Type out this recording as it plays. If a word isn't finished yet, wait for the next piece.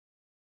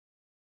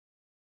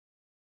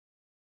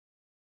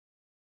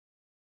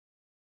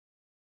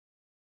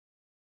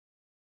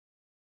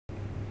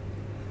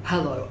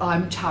Hello,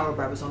 I'm Tara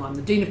Brabazon. I'm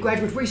the Dean of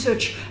Graduate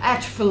Research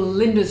at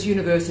Flinders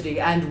University,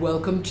 and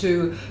welcome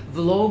to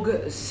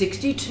Vlog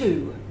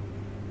 62,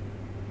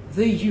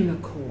 the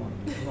Unicorn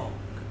Vlog.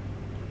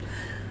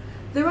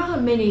 There are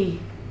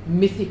many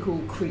mythical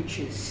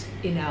creatures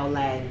in our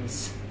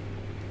lands.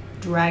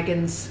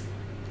 Dragons,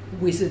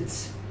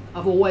 wizards.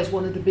 I've always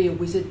wanted to be a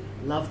wizard,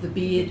 love the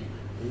beard,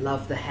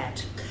 love the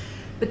hat.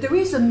 But there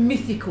is a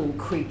mythical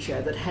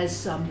creature that has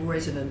some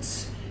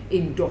resonance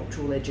in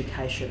doctoral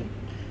education.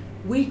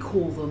 We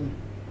call them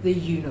the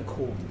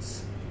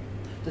unicorns,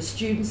 the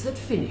students that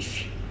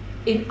finish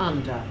in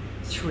under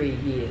 3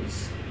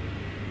 years.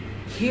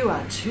 Here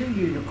are 2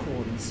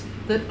 unicorns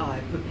that I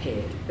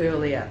prepared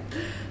earlier.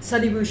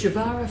 Sunny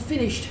Rushavara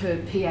finished her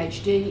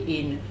PhD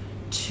in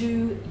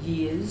 2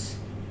 years,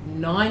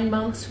 9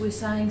 months, we're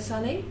saying,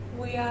 Sunny?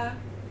 We are,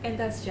 and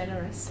that's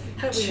generous.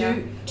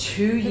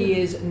 Two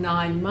years,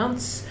 9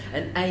 months,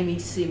 and Amy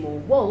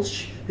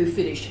Seymour-Walsh, who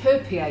finished her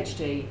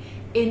PhD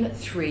in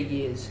 3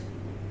 years,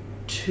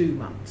 2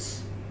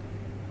 months.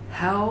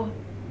 How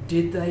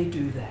did they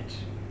do that?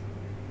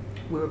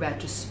 We're about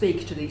to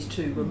speak to these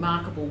 2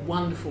 remarkable,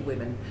 wonderful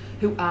women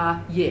who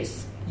are,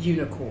 yes,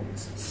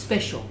 unicorns,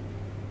 special,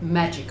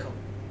 magical,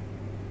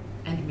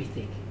 and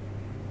mythic.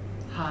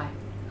 Hi.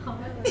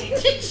 Hi.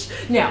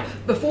 Now,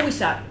 before we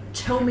start,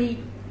 tell me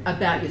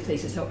about your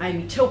thesis. So,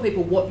 Amy, tell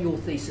people what your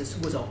thesis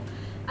was on.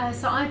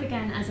 So I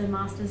began as a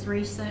master's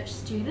research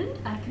student,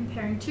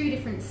 comparing 2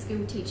 different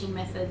skill teaching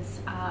methods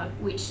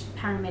which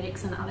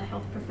paramedics and other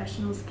health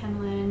professionals can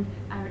learn,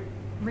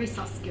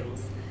 resource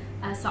skills.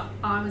 So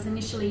I was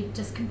initially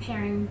just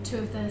comparing 2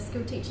 of the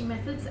skill teaching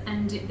methods,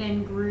 and it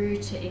then grew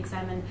to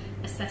examine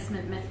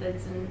assessment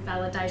methods and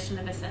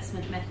validation of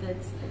assessment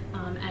methods,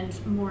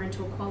 and more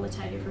into a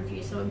qualitative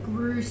review. So it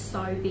grew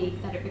so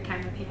big that it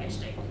became a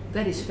PhD.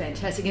 That is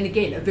fantastic, and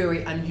again, a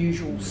very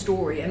unusual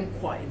story and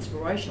quite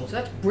inspirational. So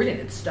that's brilliant.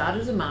 It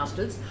started as a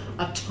master's,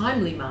 a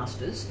timely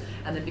master's,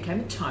 and then became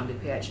a timely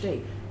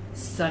PhD.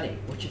 Sunny,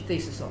 what's your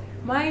thesis on?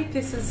 My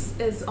thesis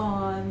is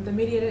on the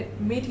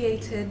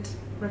mediated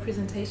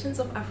representations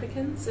of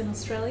Africans in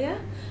Australia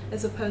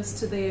as opposed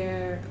to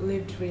their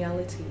lived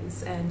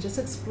realities, and just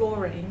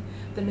exploring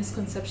the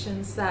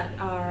misconceptions that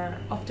are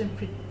often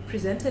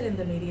presented in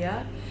the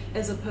media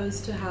as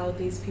opposed to how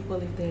these people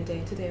live their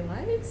day-to-day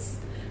lives.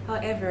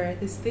 However,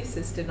 this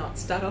thesis did not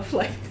start off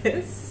like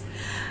this.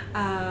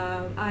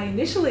 I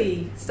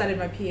initially started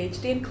my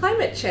PhD in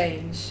climate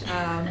change.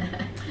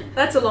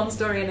 That's a long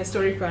story and a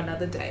story for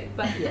another day,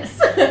 but yes.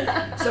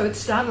 So it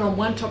started on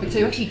one topic, so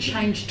you actually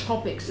changed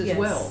topics as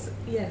well.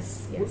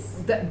 Yes.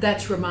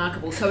 That's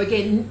remarkable. So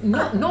again,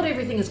 not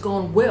everything has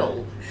gone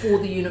well for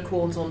the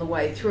unicorns on the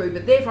way through,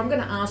 but therefore I'm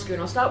going to ask you,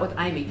 and I'll start with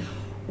Amy,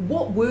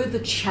 what were the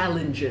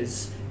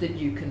challenges that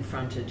you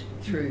confronted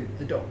through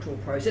the doctoral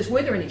process?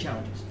 Were there any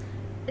challenges?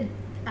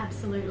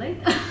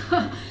 Absolutely.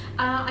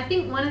 I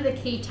think one of the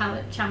key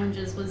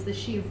challenges was the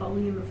sheer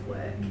volume of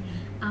work,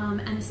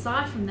 and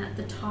aside from that,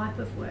 the type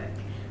of work.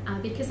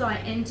 Because I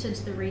entered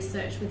the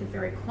research with a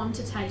very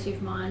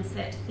quantitative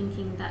mindset,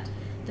 thinking that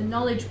the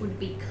knowledge would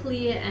be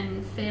clear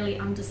and fairly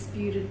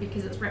undisputed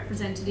because it's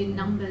represented in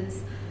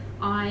numbers,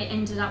 I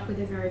ended up with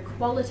a very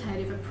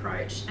qualitative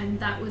approach, and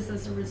that was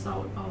as a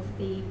result of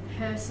the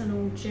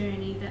personal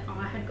journey that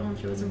I had gone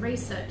through as a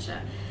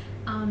researcher.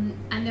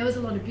 And there was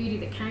a lot of beauty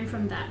that came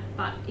from that,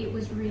 but it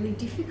was really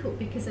difficult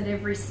because at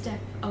every step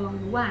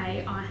along the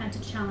way I had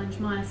to challenge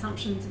my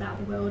assumptions about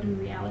the world and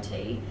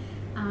reality,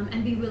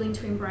 and be willing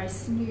to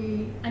embrace a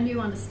new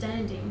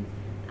understanding.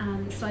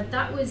 So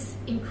that was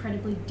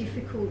incredibly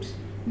difficult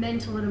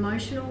mental and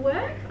emotional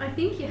work. I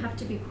think you have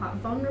to be quite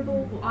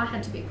vulnerable, well, I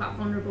had to be quite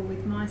vulnerable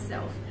with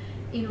myself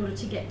in order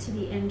to get to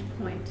the end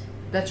point.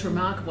 That's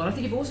remarkable. I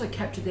think you've also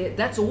captured there,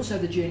 that's also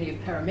the journey of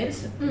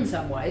paramedicine in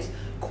some ways,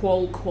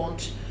 qual,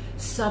 quant,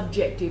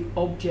 subjective,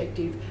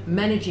 objective,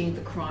 managing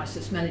the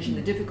crisis, managing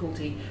the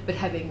difficulty, but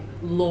having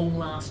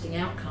long-lasting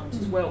outcomes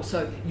as well.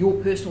 So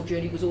your personal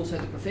journey was also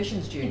the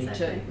profession's journey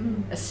too.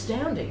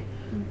 Astounding.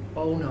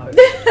 Oh no.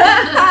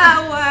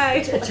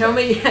 Wait.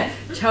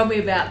 Tell me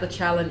about the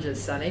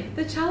challenges, Sunny.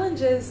 The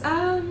challenges,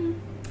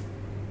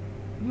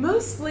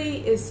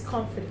 mostly is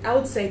confidence. I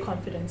would say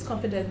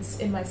confidence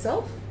in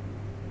myself.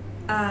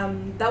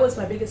 That was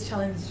my biggest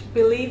challenge,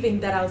 believing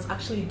that I was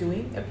actually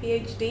doing a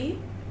PhD.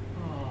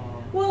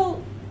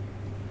 Well,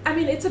 I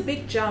mean, it's a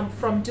big jump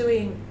from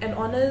doing an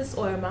honours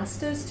or a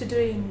master's to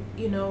doing,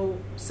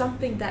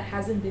 something that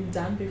hasn't been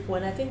done before.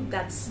 And I think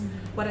that's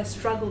what I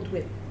struggled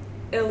with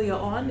earlier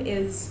on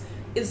is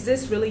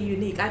this really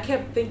unique? I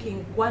kept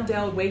thinking one day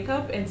I'll wake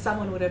up and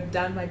someone would have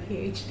done my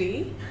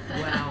PhD.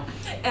 Wow.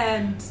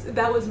 And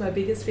that was my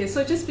biggest fear.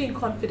 So just being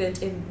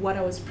confident in what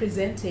I was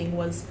presenting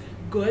was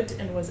good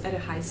and was at a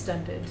high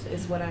standard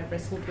is what I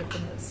wrestled with the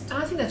most.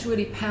 And I think that's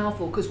really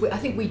powerful because I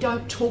think we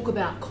don't talk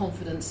about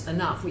confidence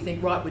enough. We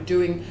think, right, we're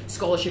doing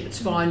scholarship, it's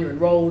fine, you're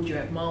enrolled, you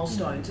have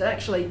milestones. And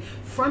actually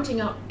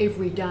fronting up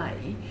every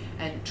day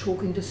and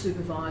talking to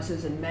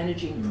supervisors and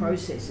managing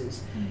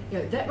processes, you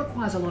know, that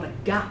requires a lot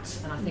of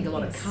guts and I think a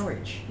lot of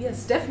courage.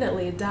 Yes,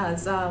 definitely it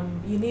does.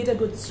 You need a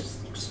good,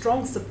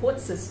 strong support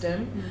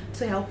system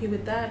to help you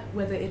with that,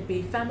 whether it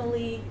be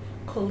family,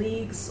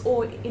 colleagues,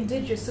 or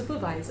indeed your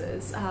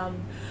supervisors.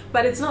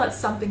 But it's not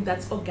something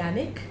that's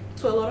organic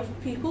to a lot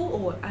of people,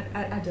 or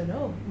I don't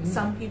know,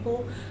 some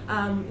people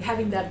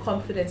having that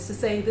confidence to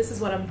say, this is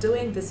what I'm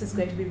doing, this is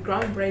going to be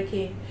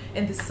groundbreaking,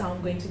 and this is how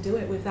I'm going to do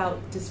it without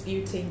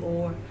disputing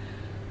or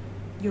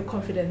your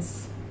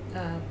confidence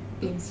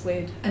being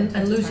swayed.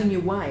 And losing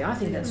your way. I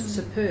think that's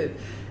superb.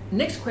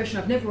 Next question,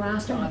 I've never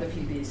asked either of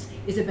you this,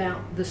 is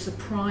about the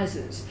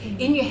surprises.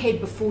 In your head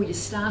before you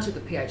started the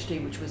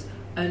PhD, which was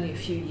only a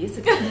few years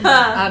ago,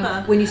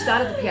 when you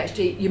started the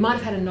PhD, you might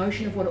have had a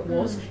notion of what it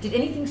was. Did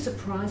anything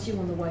surprise you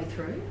on the way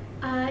through?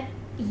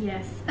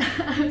 Yes,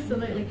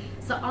 absolutely.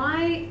 So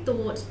I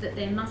thought that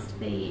there must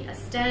be a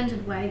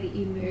standard way that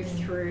you move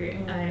through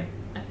a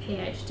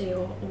PhD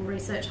or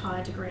research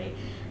higher degree,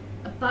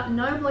 but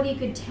nobody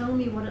could tell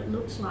me what it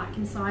looked like,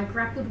 and so I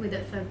grappled with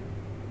it for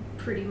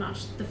pretty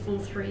much the full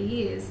 3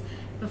 years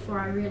before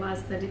I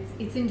realised that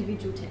it's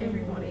individual to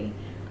everybody.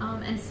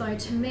 And so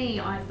to me,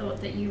 I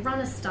thought that you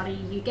run a study,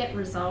 you get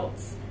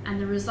results,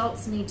 and the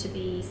results need to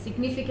be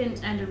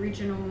significant and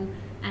original,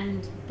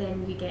 and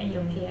then you get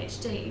your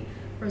PhD.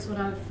 Whereas what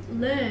I've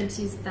learned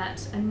is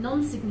that a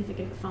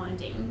non-significant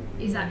finding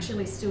is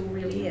actually still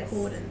really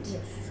important.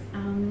 Yes.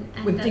 And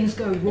When things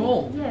go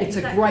wrong, it's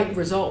a great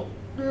result.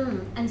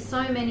 And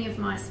so many of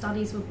my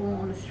studies were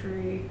born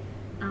through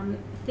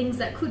things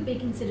that could be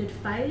considered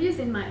failures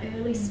in my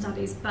early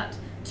studies, but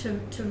to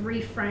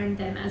reframe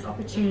them as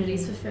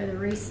opportunities for further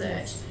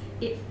research,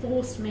 it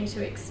forced me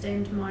to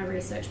extend my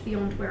research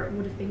beyond where it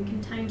would have been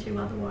contained to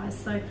otherwise.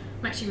 So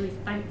I'm actually really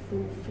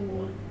thankful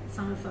for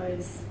some of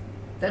those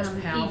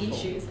big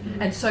issues.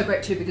 And so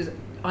great too, because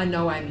I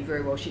know Amy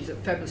very well. She's a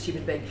fabulous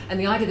human being, and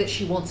the idea that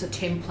she wants a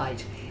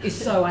template is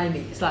so Amy.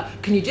 It's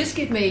like, can you just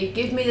give me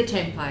the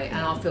template and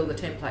I'll fill the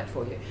template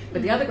for you.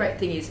 But the other great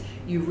thing is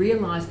you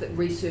realise that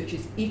research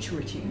is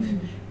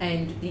iterative,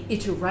 and the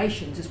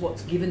iterations is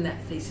what's given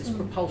that thesis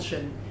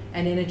propulsion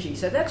and energy.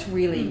 So that's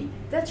really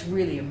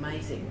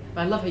amazing.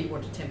 But I love how you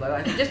want a template.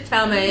 I think, just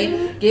tell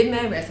me, give me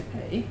a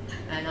recipe,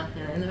 and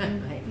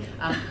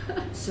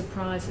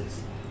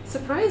surprises.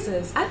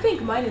 Surprises. I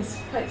think mine is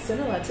quite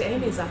similar to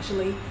Amy's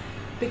actually,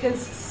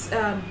 because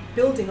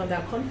building on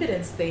that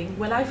confidence thing,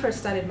 when I first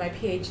started my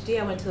PhD,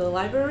 I went to the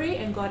library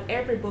and got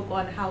every book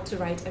on how to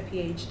write a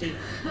PhD.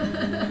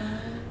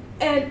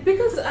 And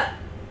because I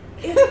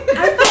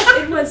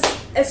thought it was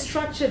a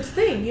structured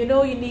thing, you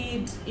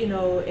need,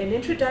 an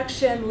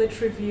introduction, lit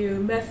review,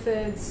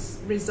 methods,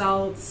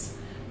 results,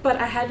 but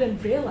I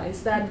hadn't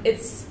realized that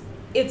it's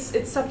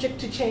subject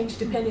to change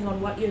depending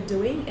on what you're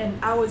doing, and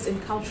ours in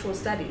cultural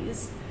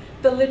studies,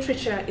 the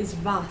literature is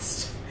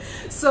vast.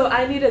 So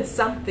I needed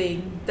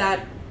something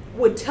that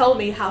would tell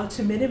me how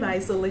to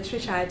minimize the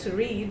literature I had to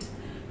read,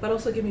 but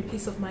also give me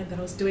peace of mind that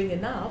I was doing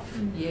enough.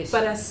 Yes.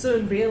 But I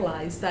soon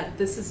realized that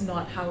this is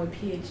not how a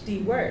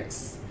PhD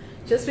works.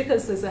 Just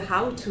because there's a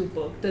how-to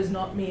book does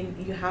not mean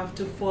you have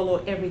to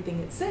follow everything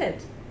it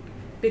said,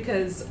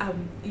 because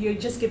you're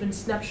just given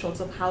snapshots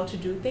of how to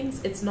do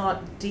things. It's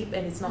not deep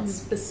and it's not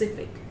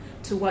specific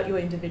to what your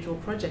individual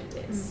project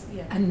is.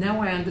 Yeah. And now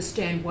I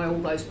understand why all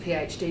those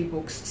PhD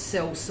books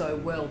sell so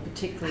well,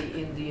 particularly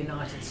in the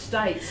United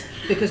States,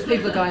 because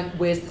people are going,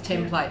 where's the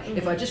template?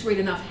 If I just read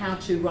enough how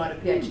to write a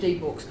PhD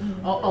books,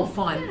 I'll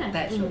find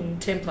that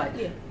template.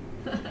 Yeah.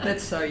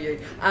 That's so you.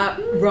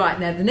 Right,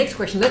 now the next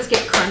question, let's get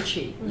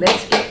crunchy.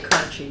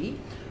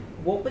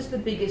 What was the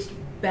biggest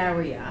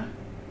barrier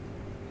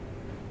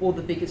or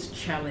the biggest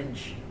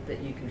challenge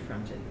that you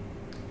confronted?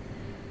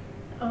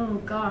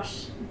 Oh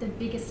gosh, the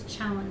biggest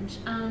challenge.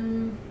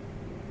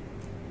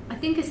 I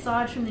think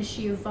aside from the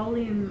sheer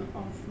volume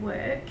of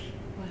work,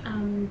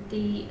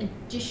 the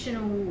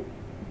additional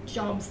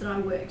jobs that I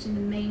worked in the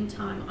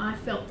meantime, I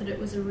felt that it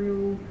was a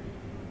real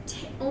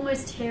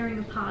almost tearing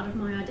apart of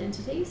my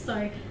identity.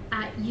 So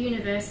at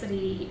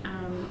university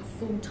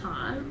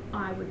full-time,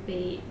 I would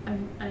be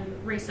a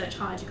research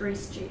higher degree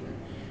student.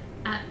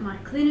 At my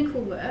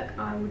clinical work,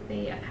 I would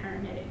be a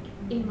paramedic.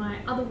 In my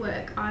other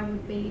work, I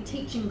would be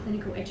teaching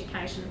clinical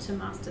education to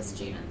master's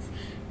students.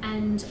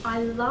 And I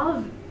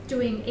love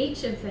doing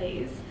each of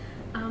these,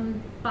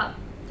 but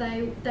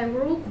they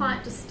were all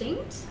quite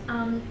distinct.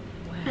 And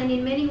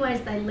in many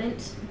ways, they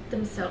lent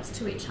themselves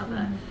to each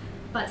other.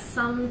 But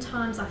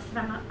sometimes I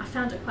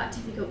found it quite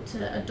difficult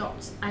to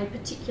adopt a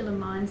particular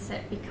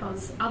mindset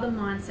because other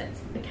mindsets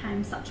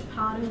became such a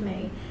part of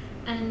me.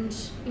 And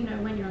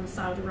when you're on the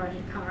side of the road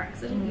in a car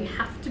accident, you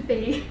have to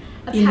be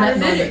a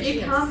paramedic.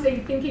 You can't be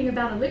thinking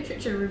about a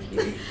literature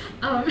review.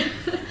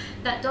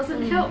 That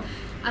doesn't help.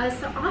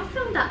 So I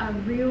found that a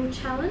real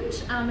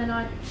challenge, and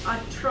I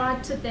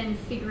tried to then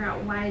figure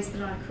out ways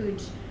that I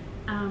could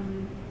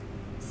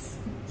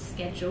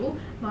schedule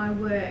my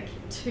work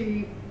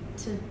to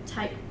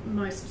take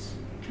most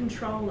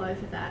control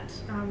over that,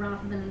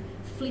 rather than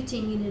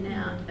flitting in and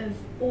out of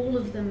all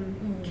of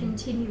them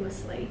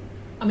continuously.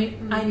 I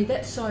mean, Amy,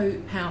 that's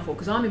so powerful,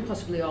 because I'm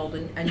impossibly old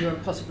and you're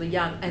impossibly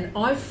young, and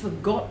I've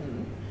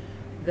forgotten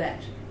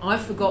that.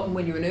 I've forgotten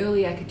when you're an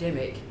early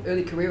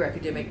career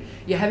academic,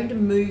 you're having to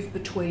move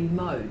between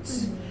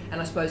modes. And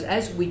I suppose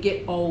as we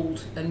get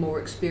old and more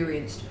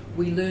experienced,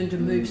 we learn to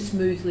move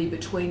smoothly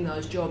between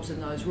those jobs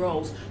and those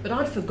roles. But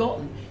I'd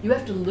forgotten, you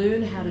have to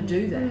learn how to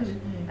do that.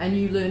 And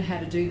you learn how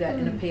to do that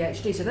in a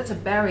PhD. So that's a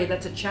barrier,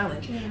 that's a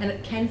challenge, and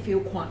it can feel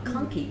quite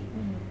clunky.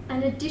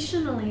 And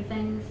additionally,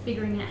 then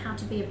figuring out how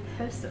to be a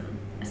person,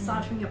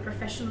 aside from your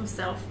professional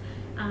self,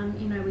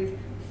 you know, with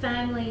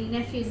family,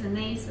 nephews and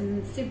nieces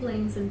and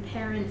siblings and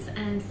parents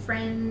and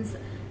friends,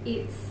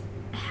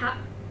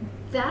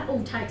 that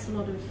all takes a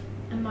lot of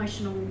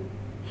emotional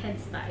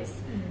headspace.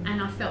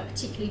 And I felt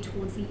particularly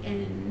towards the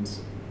end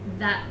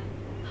that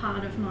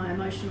part of my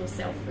emotional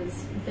self was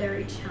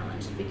very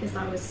challenged, because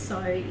I was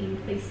so in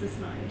thesis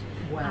mode.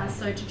 Wow.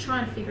 So to try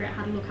and figure out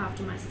how to look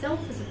after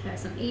myself as a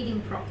person,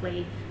 eating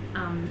properly,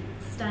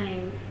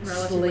 staying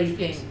relatively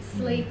fit,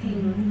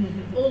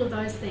 sleeping, all of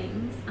those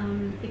things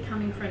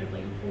become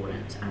incredibly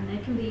important, and they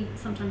can be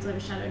sometimes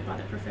overshadowed by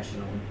the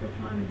professional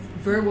requirements.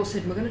 Very well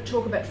said. We're going to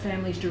talk about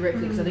families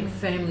directly, because I think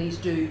families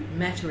do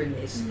matter in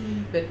this.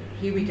 But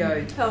here we go.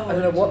 I don't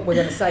know what we're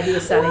going to say here,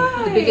 Sunny.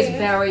 Why? The biggest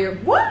barrier,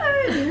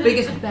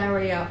 biggest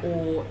barrier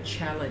or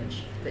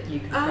challenge that you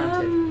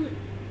confronted?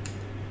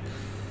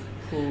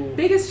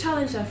 Biggest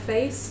challenge I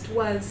faced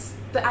was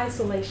the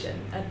isolation.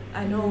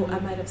 I know I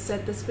might have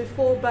said this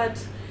before,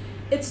 but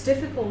it's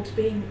difficult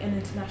being an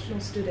international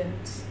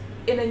student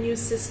in a new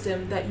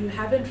system that you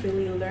haven't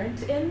really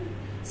learned in.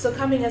 So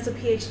coming as a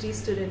PhD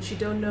student, you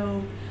don't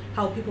know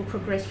how people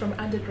progress from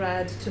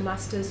undergrad to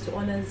masters to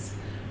honors,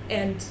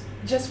 and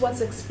just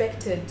what's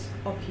expected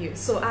of you.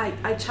 So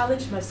I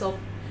challenged myself,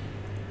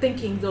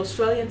 thinking the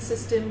Australian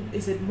system,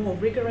 is it more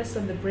rigorous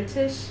than the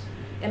British?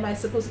 Am I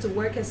supposed to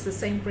work as the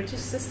same British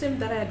system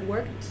that I had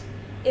worked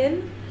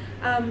in?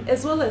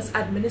 As well as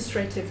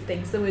administrative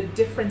things. There were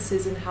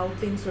differences in how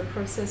things were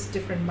processed,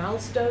 different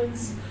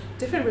milestones,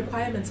 different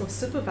requirements of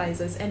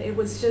supervisors, and it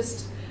was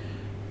just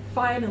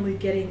finally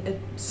getting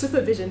a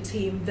supervision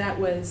team that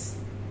was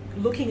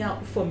looking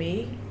out for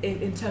me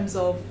in terms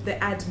of the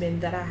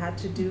admin that I had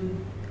to do,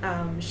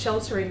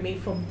 sheltering me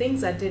from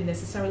things I didn't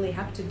necessarily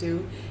have to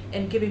do,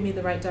 and giving me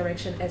the right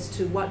direction as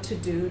to what to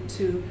do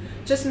to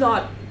just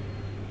not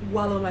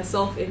wallow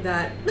myself in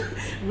that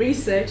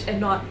research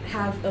and not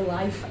have a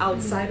life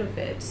outside of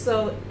it.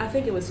 So I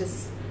think it was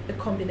just a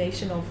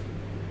combination of,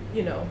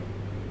 you know,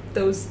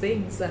 those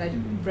things that I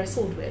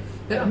wrestled with.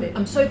 But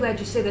I'm so glad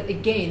you said that.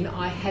 Again,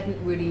 I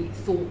hadn't really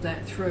thought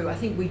that through. I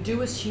think we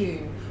do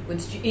assume when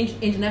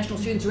international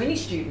students or any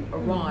student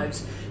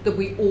arrives that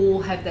we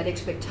all have that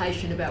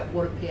expectation about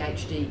what a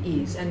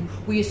PhD is, and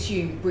we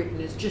assume Britain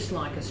is just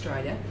like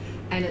Australia,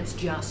 and it's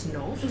just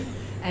not.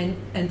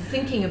 And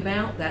thinking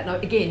about that, now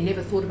again,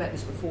 never thought about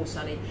this before,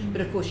 Sunny, but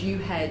of course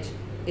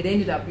it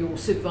ended up your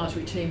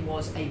supervisory team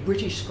was a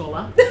British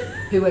scholar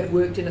who had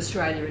worked in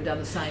Australia and done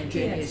the same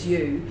journey as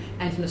you,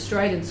 and an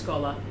Australian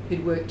scholar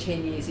who'd worked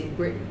 10 years in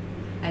Britain.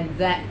 And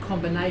that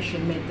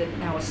combination meant that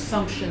our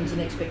assumptions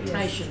and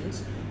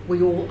expectations,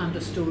 we all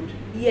understood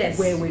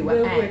where we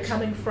were where we were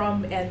coming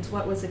from and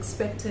what was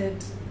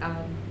expected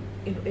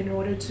in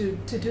order to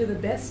do the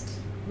best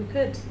we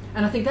could.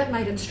 And I think that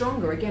made it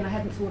stronger. Again, I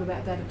hadn't thought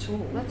about that at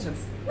all.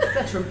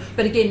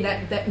 But again,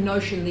 that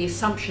notion, the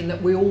assumption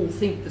that we all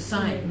think the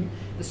same,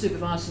 the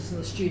supervisors and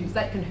the students,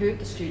 that can hurt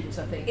the students,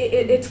 I think.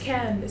 It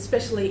can,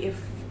 especially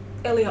if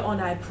earlier on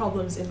I had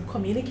problems in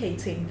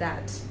communicating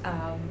that.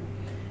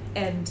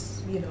 And,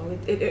 you know,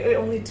 it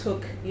only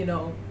took, you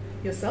know,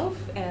 yourself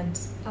and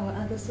our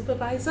other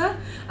supervisor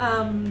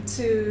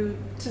to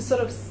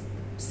sort of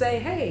say,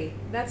 hey,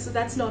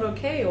 that's not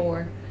okay,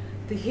 or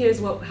here's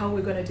how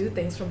we're going to do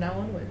things from now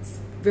onwards.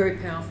 Very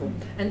powerful.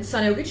 And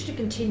Sunny, I'll get you to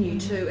continue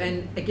too.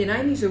 And again,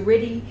 Amy's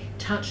already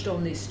touched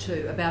on this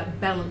too,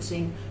 about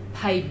balancing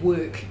paid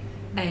work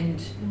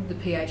and the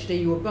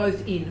PhD. You were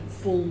both in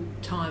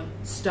full-time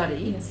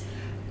study,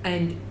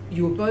 and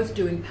you were both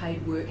doing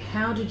paid work.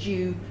 How did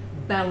you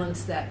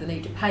balance that, the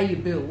need to pay your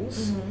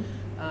bills,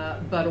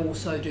 but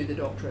also do the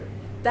doctorate?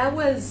 That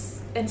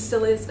was and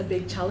still is a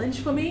big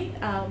challenge for me.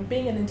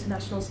 Being an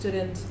international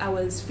student, I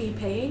was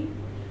fee-paying.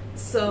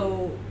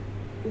 So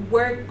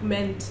work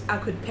meant I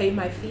could pay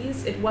my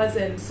fees. It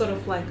wasn't sort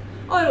of like,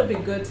 oh, it'll be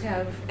good to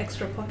have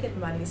extra pocket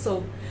money.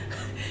 So,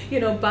 you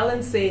know,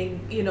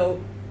 balancing, you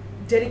know,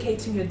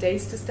 dedicating your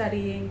days to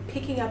studying,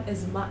 picking up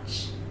as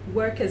much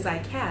work as I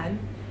can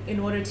in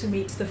order to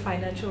meet the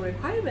financial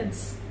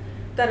requirements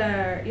that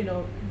are, you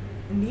know,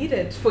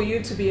 needed for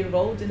you to be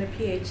enrolled in a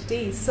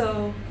PhD.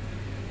 So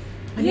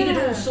And you did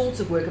all sorts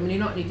of work. I mean, you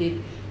not only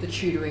did the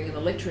tutoring and the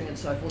lecturing and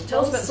so forth.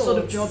 Tell us about the sort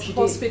of jobs you did.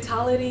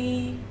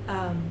 Hospitality,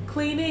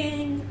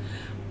 cleaning,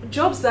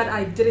 jobs that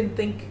I didn't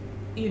think,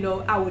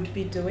 I would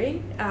be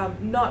doing.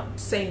 Not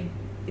saying,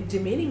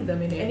 demeaning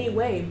them in any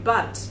way,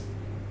 but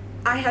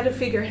I had a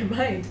figure in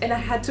mind and I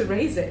had to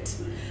raise it.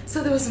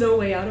 So there was no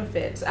way out of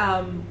it.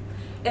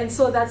 And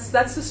so that's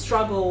the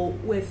struggle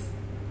with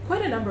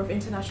quite a number of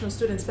international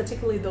students,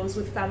 particularly those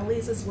with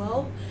families as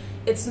well.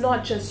 It's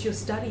not just your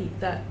study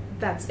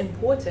that's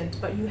important,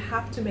 but you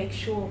have to make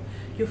sure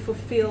you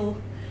fulfill,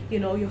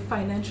 your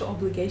financial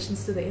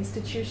obligations to the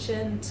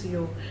institution, to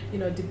your,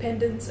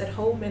 dependents at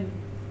home and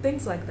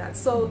things like that.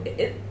 So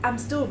I'm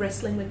still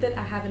wrestling with it.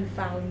 I haven't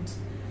found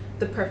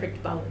the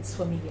perfect balance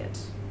for me yet.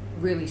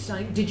 Really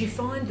saying, did you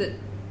find that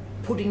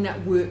putting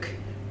that work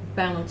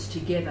balance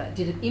together,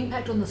 did it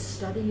impact on the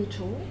study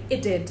at all?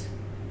 It did.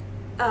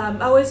 I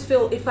always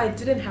feel if I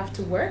didn't have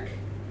to work,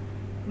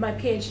 my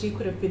PhD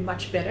could have been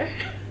much better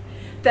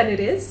than it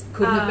is.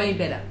 Couldn't have been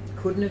better.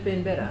 Couldn't have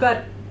been better.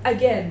 But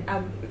again,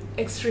 I'm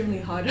extremely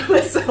hard on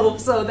myself,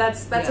 so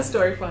that's a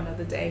story for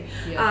another day.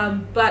 Yeah.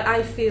 But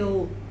I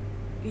feel,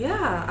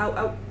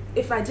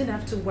 if I didn't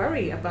have to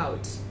worry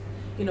about,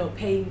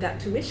 paying that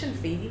tuition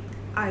fee,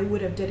 I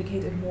would have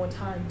dedicated more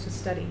time to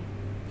study.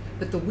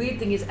 But the weird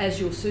thing is, as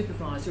your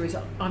supervisor, is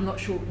I'm not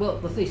sure, well,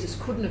 the thesis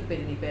couldn't have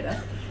been any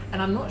better, and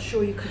I'm not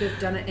sure you could have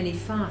done it any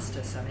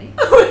faster, Sunny.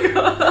 Oh my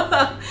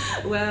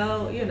God.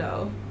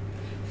 Well,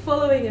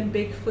 following in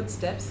big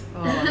footsteps.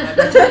 Oh, no,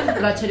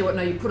 but I tell you what,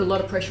 no, you put a lot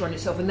of pressure on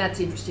yourself, and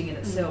that's interesting in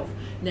itself.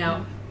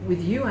 Now,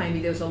 with you, Amy,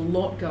 there was a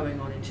lot going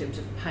on in terms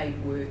of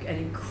paid work and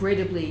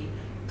incredibly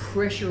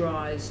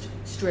pressurised,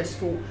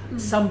 stressful,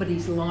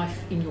 somebody's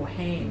life in your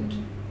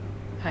hand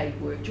paid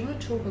work. Do you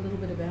want to talk a little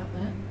bit about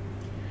that?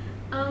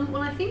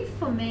 Well, I think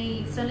for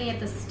me, certainly at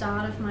the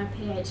start of my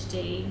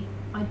PhD,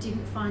 I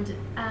didn't find it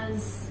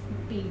as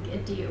big a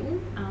deal.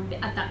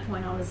 At that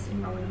point, I was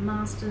enrolling in a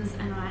master's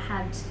and I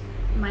had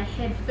my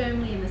head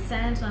firmly in the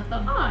sand, and I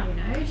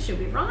thought, she'll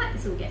be right,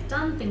 this will get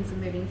done, things are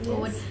moving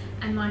forward.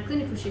 And my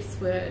clinical shifts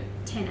were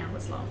 10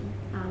 hours long,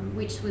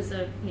 which was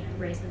a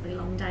reasonably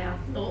long day, I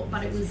thought,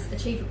 but it was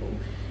achievable.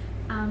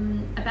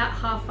 About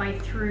halfway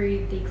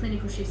through, the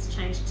clinical shifts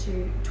changed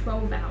to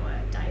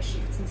 12-hour day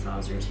shifts, and so I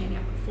was routinely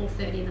up at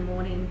 4:30 in the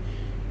morning.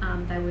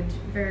 They would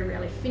very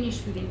rarely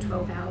finish within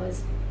 12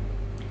 hours,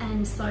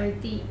 and so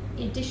the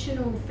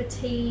additional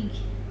fatigue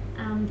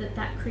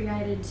that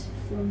created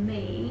for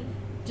me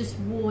just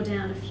wore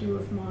down a few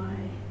of my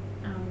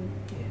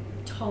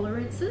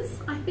tolerances,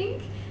 I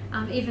think.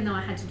 Even though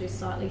I had to do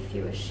slightly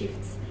fewer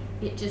shifts,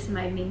 it just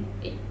made me,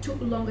 it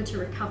took longer to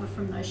recover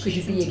from those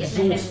shifts. Because you'd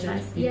be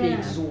exhausted. You'd be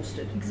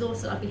exhausted.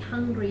 Exhausted. I'd be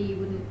hungry, you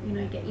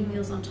wouldn't, get your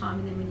meals on time,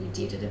 and then when you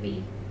did,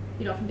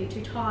 you'd often be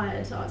too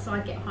tired. So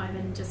I'd get home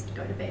and just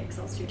go to bed because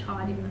I was too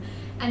tired.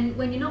 And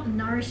when you're not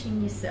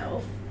nourishing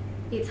yourself,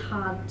 it's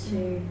hard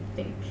to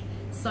think.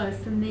 So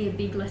for me, a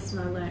big lesson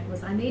I learnt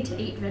was I need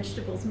to eat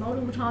vegetables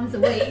multiple times a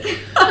week.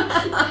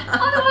 Otherwise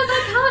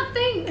I can't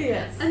think.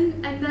 Yes.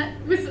 And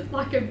that was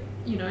like the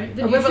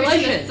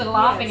revelation. nutritionists are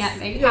laughing at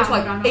me. Yeah, it's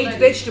like, eat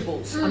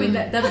vegetables. I mean,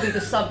 that'll be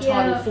the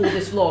subtitle for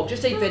this vlog.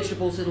 Just eat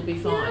vegetables, it'll be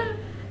fine. Yeah.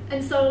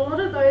 And so a lot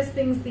of those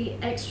things, the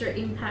extra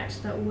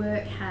impact that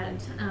work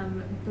had,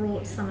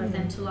 brought some of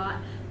them to light.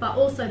 But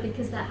also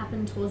because that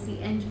happened towards the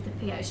end of the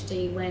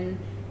PhD, when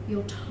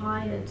you're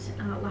tired,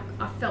 like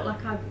I felt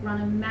like I'd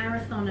run a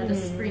marathon at a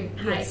sprint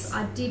pace. Yes.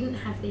 I didn't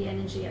have the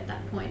energy at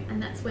that point,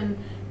 and that's when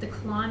the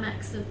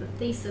climax of the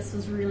thesis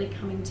was really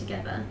coming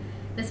together.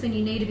 That's when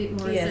you need a bit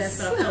more reserve,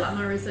 but I felt like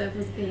my reserve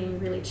was being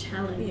really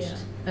challenged. Yeah.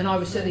 And I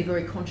was certainly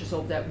very conscious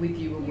of that with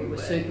you when we were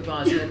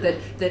supervising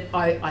it, that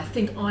I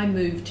think I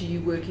moved to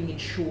you working in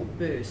short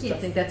bursts. Yes. I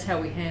think that's how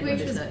we handled it,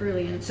 Which was isn't it?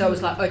 brilliant. So I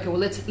was like, okay, well,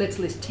 let's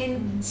list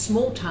 10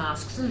 small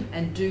tasks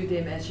and do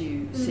them as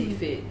you see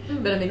fit.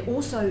 But I mean,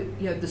 also,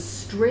 the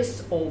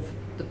stress of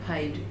the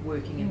paid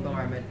working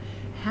environment.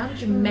 How did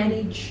you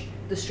manage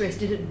the stress?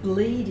 Did it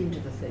bleed into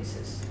the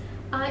thesis?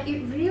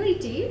 It really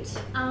did,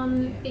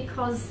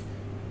 because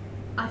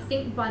I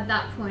think by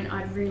that point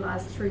I'd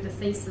realised through the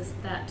thesis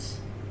that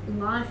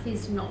life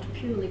is not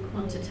purely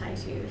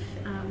quantitative.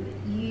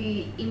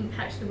 You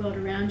impact the world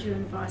around you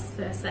and vice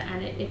versa,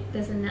 and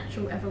there's a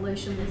natural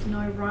evolution. There's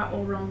no right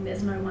or wrong,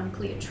 there's no one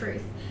clear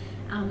truth.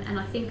 And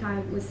I think I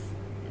was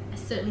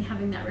certainly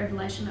having that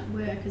revelation at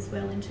work as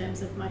well, in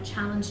terms of my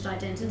challenged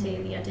identity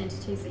and the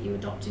identities that you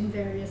adopt in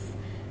various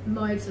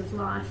modes of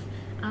life.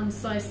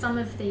 So some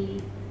of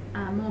the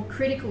more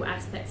critical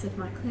aspects of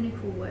my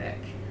clinical work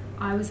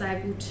I was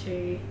able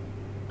to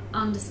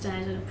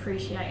understand and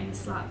appreciate in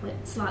a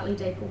slightly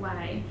deeper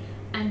way,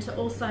 and to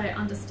also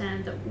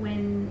understand that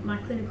when my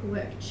clinical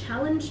work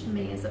challenged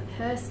me as a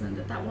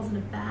person, that wasn't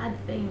a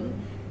bad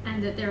thing,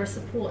 and that there are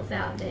supports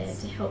out there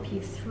to help you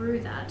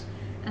through that.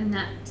 And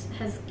that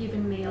has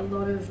given me a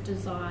lot of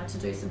desire to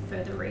do some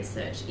further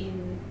research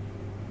in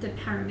the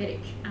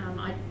paramedic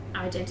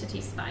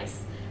identity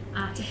space,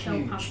 to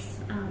help us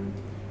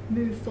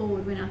move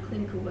forward when our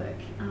clinical work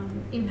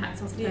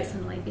impacts us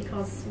personally,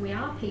 because we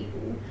are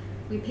people.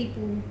 We're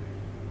people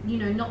you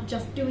know, not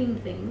just doing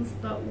things,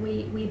 but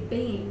we're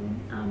being,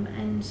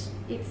 and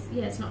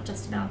it's not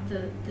just about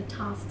the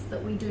tasks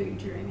that we do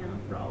during our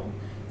role.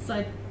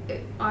 So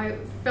I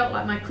felt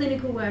like my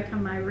clinical work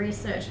and my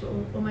research were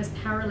almost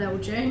parallel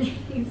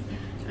journeys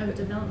of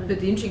development. But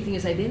the interesting thing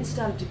is they then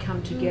started to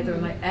come together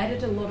and they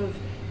added a lot of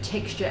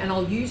texture, and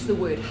I'll use the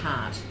word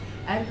heart,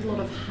 added a lot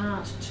of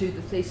heart to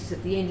the thesis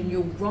at the end, and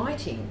your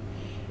writing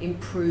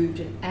improved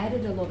and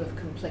added a lot of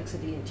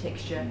complexity and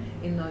texture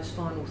in those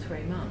final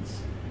 3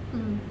 months.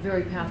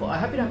 Very powerful. I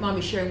hope you don't mind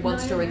me sharing one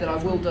story that I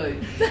will do.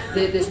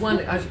 There's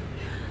one,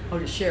 I'll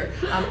just share it.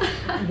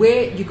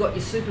 Where you got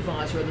your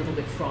supervisor a little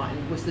bit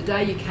frightened was the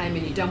day you came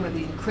in, you'd done one of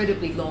these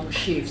incredibly long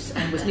shifts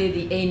and was near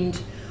the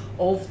end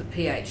of the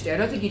PhD. I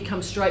don't think you'd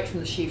come straight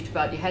from the shift,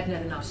 but you hadn't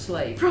had enough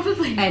sleep.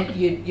 Probably not. And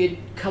you'd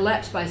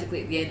collapsed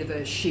basically at the end of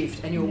a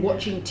shift, and you were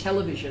watching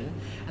television,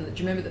 and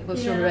do you remember what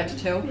story I'm about to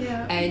tell?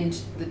 Yeah. And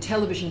the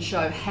television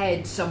show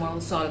had someone on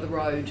the side of the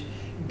road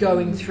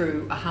going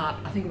through a heart,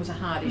 I think it was a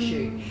heart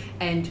issue,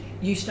 and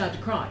you started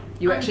to cry.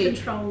 You actually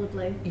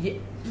uncontrollably. Yeah.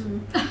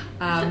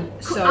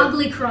 So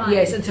ugly cry.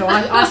 Yes, and so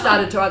I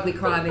started to ugly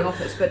cry in the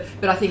office.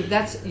 But I think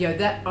that's, you know,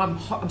 that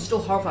I'm still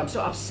horrified. I'm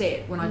still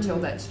upset when I tell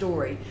that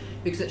story,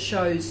 because it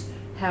shows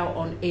how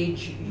on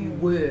edge you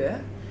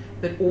were.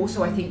 But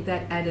also, I think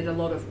that added a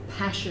lot of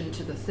passion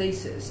to the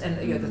thesis,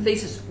 and you know, the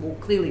thesis will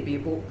clearly be a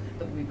book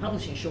that we'll be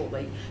publishing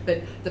shortly.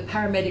 But the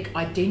paramedic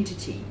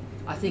identity,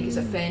 I think, is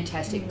a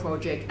fantastic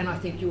project, and I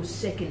think your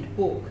second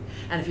book,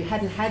 and if you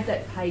hadn't had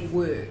that paid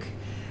work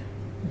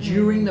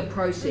during the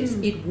process,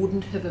 it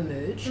wouldn't have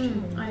emerged.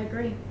 I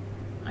agree.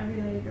 I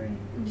really agree.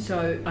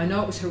 So I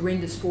know it was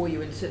horrendous for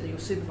you, and certainly your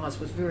supervisor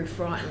was very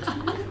frightened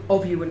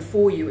of you and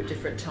for you at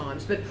different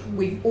times. But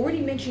we've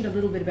already mentioned a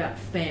little bit about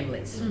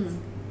families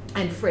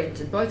and friends,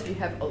 and both of you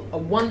have a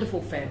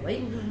wonderful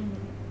family.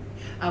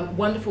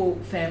 Wonderful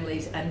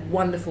families and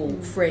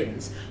wonderful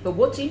friends. But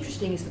what's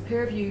interesting is the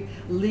pair of you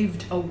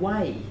lived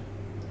away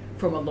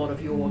from a lot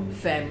of your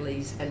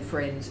families and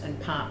friends and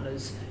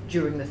partners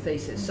during the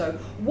thesis. So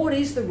what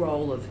is the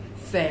role of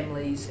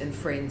families and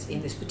friends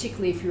in this,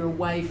 particularly if you're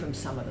away from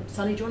some of them?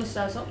 Sunny, do you want to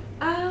start us off?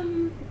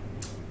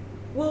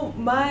 Well,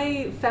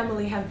 my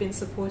family have been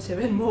supportive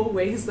in more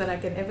ways than I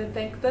can ever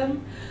thank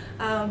them.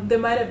 They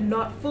might have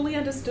not fully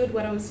understood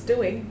what I was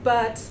doing,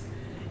 but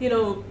you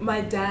know,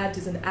 my dad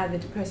is an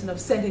avid person of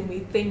sending me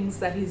things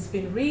that he's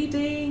been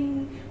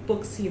reading,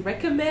 books he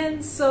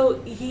recommends,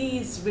 so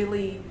he's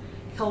really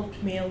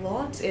helped me a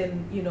lot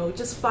in, you know,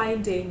 just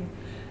finding,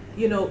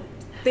 you know,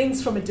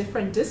 things from a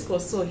different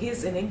discourse. So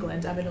he's in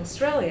England, I'm in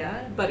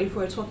Australia, but if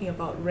we're talking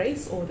about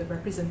race or the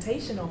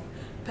representation of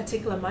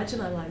particular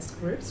marginalized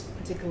groups,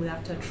 particularly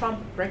after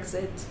Trump,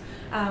 Brexit,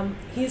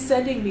 he's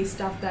sending me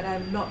stuff that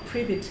I'm not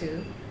privy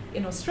to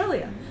in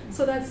Australia.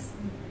 So that's,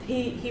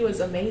 he was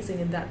amazing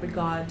in that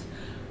regard.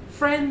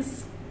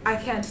 Friends, I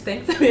can't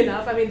thank them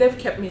enough. I mean, they've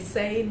kept me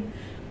sane.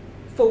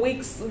 For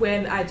weeks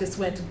when I just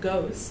went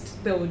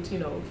ghost, they would, you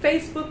know,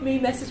 Facebook me,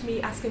 message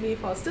me, asking me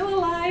if I was still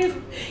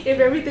alive, if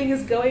everything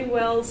is going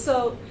well.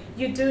 So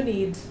you do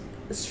need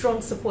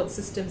strong support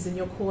systems in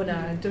your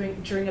corner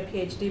during a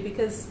PhD,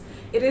 because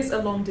it is a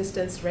long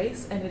distance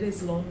race and it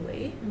is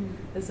lonely.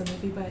 There's a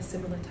movie by a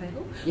similar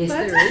title. Yes,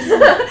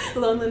 there is.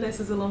 Loneliness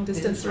is a long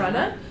distance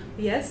runner.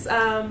 Yes,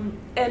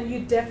 and you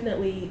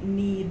definitely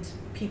need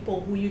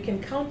people who you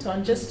can count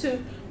on just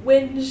to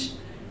whinge,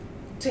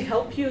 to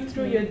help you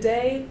through your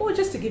day, or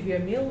just to give you a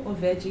meal or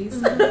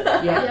veggies.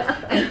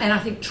 And I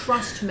think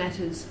trust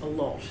matters a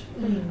lot,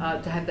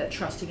 to have that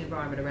trusting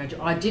environment around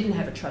you. I didn't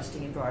have a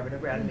trusting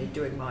environment around me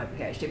doing my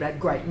PhD, but I had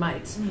great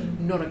mates,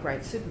 not a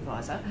great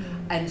supervisor.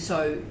 And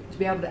so to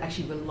be able to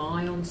actually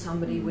rely on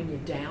somebody when you're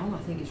down, I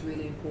think is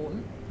really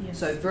important. Yes.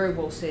 So very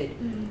well said.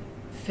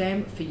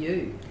 For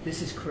you,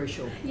 this is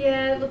crucial.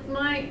 Yeah, look,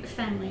 my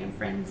family and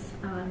friends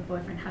and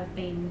boyfriend have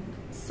been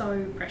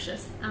so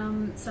precious.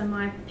 So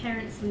my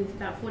parents live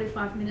about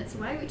 45 minutes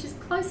away, which is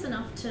close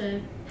enough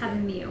to have a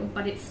meal,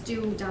 but it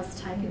still does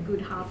take a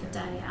good half a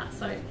day out.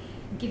 So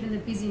given the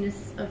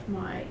busyness of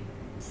my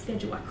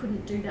schedule, I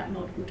couldn't do that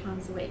multiple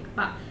times a week.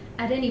 But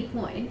at any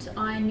point,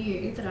 I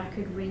knew that I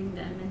could ring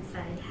them and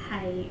say,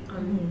 hey,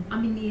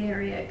 I'm in the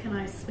area, can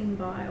I swing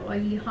by, or are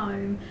you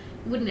home?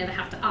 Wouldn't ever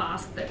have to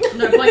ask, but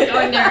no point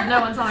going there if no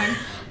one's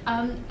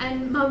home.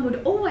 And Mum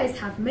would always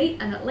have meat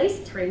and at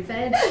least 3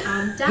 veg.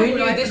 Dad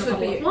would open a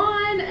bottle of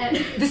wine. And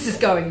this is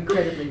going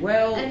incredibly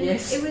well. And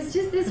yes, it was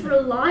just this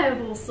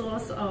reliable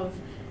source of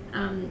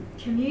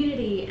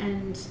community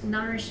and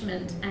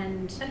nourishment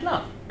and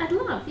love. And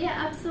love,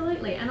 yeah,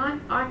 absolutely. And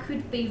I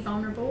could be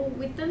vulnerable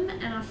with them,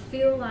 and I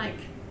feel like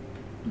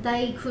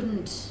they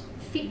couldn't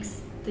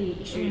fix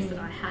the issues that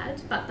I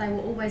had, but they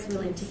were always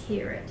willing to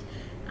hear it.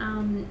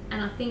 And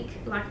I think,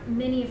 like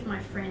many of my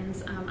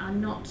friends are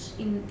not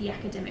in the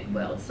academic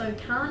world, so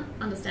can't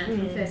understand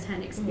from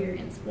first-hand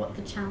experience what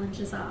the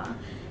challenges are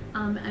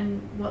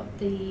and what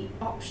the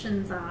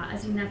options are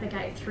as you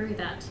navigate through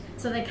that.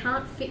 So they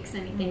can't fix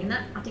anything, and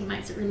that I think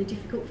makes it really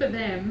difficult for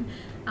them.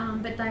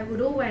 But they would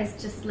always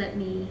just let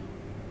me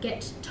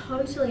get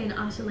totally and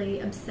utterly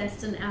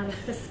obsessed and out of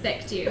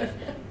perspective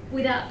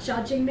without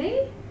judging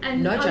me.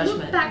 And No I judgment.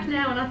 look back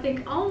now and I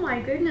think, oh my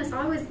goodness,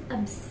 I was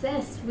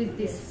obsessed with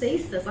this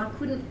thesis. I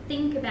couldn't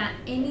think about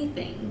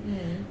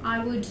anything.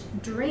 I would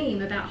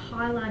dream about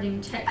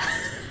highlighting text.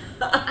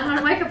 And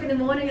I'd wake up in the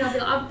morning and I'd be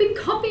like, I've been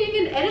copying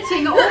and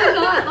editing all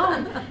night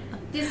long.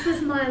 This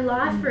was my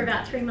life for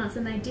about 3 months,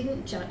 and they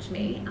didn't judge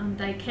me.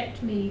 They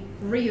kept me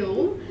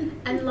real.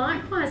 And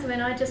likewise,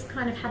 when I just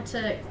kind of had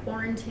to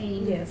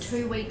quarantine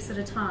 2 weeks at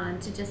a time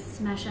to just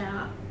smash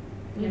out,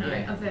 you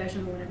know, a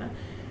version or whatever,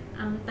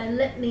 they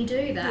let me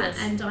do that,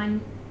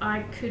 and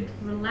I could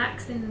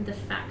relax in the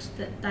fact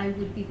that they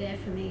would be there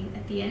for me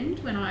at the end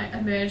when I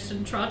emerged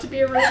and tried to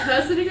be a real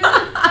person again.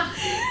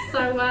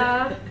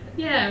 So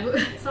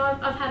so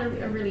I've had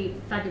a really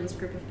fabulous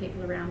group of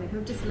people around me who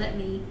have just let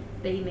me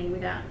be me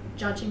without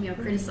judging me or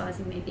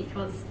criticising me,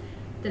 because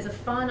there's a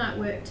finite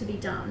work to be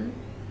done,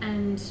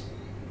 and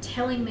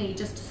telling me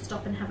just to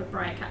stop and have a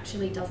break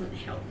actually doesn't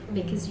help,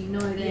 because you know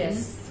then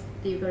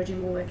that you've got to do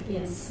more work at the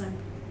end. So.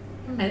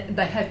 And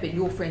they have been,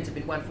 your friends have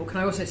been wonderful. Can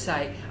I also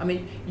say, I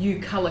mean, you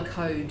colour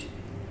code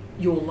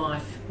your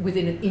life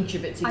within an inch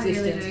of its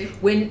existence. I really do.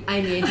 When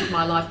Amy entered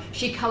my life,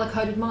 she colour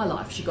coded my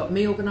life. She got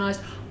me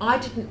organised. I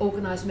didn't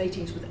organise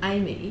meetings with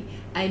Amy.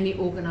 Amy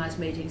organised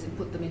meetings and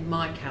put them in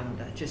my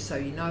calendar, just so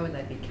you know, and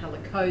they'd be colour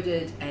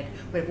coded, and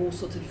we have all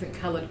sorts of different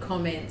coloured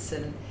comments,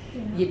 and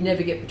you'd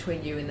never get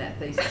between you and that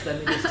thesis, let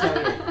me just tell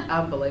you.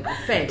 Unbelievable.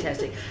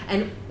 Fantastic.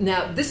 And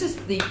now this is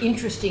the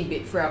interesting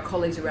bit for our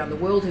colleagues around the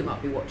world who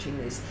might be watching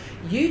this.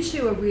 You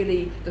two are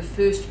really the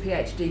first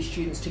PhD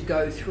students to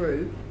go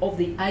through, of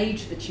the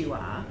age that you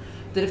are,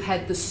 that have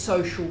had the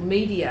social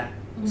media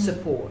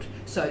support.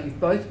 So you've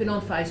both been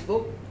on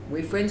Facebook.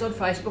 We're friends on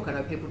Facebook. I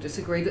know people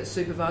disagree that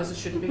supervisors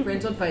shouldn't be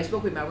friends on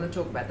Facebook. We may want to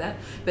talk about that.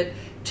 But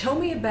tell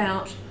me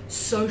about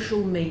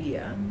social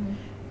media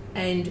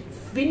and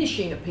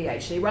finishing a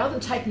PhD, rather than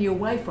taking you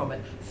away from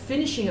it,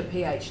 finishing a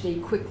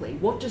PhD quickly.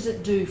 What does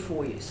it do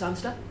for you,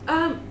 Sunster?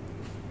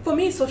 For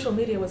me, social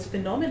media was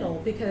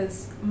phenomenal,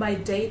 because my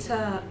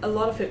data,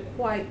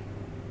 quite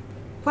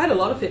a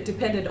lot of it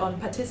depended on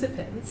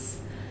participants.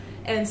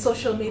 And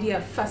social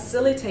media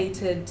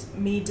facilitated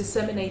me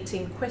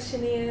disseminating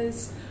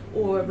questionnaires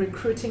or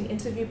recruiting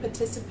interview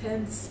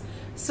participants.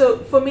 So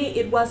for me,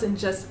 it wasn't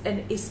just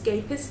an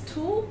escapist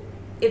tool.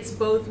 It's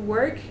both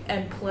work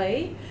and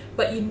play,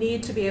 but you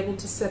need to be able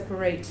to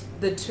separate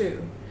the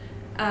two,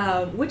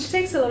 which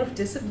takes a lot of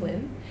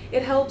discipline.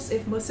 It helps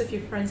if most of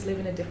your friends live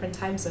in a different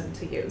time zone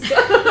to you.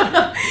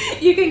 So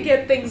you can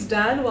get things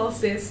done whilst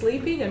they're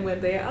sleeping, and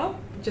when they're up,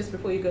 just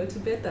before you go to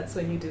bed, that's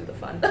when you do the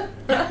fun.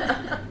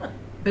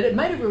 But it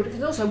made a real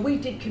difference. Also, we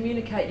did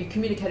communicate. You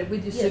communicated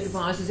with your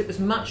supervisors. It was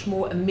much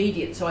more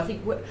immediate. So I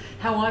think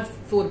how I've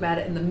thought about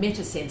it in the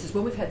meta sense is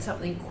when we've had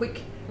something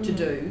quick to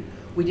do,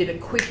 we did a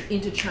quick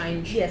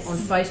interchange on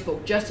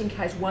Facebook, just in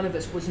case one of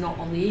us was not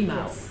on the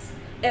email.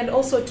 And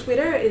also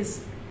Twitter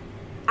is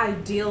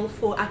ideal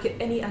for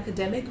any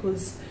academic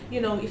who's,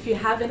 you know, if you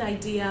have an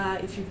idea,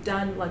 if you've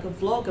done like a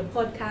vlog, a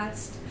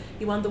podcast,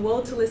 you want the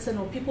world to listen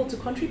or people to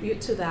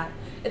contribute to that,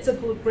 it's a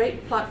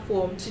great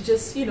platform to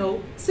just, you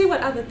know, see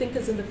what other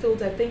thinkers in the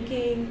field are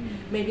thinking.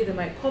 Maybe they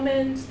might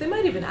comment. They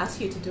might even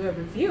ask you to do a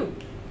review.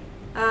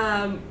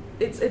 That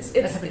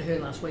happened to her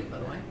last week, by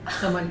the way.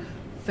 Someone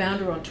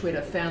found her on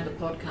Twitter, found the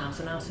podcast,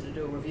 and asked her to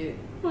do a review.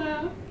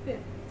 Wow. Yeah.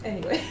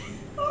 Anyway.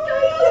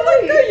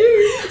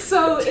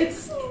 So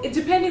it's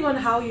depending on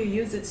how you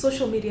use it.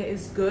 Social media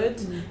is good.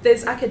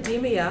 There's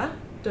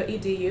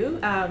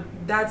academia.edu.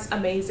 That's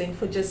amazing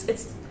for just,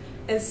 it's,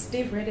 as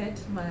Steve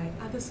Reddit, my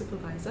other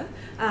supervisor,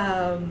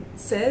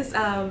 says,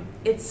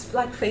 it's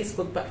like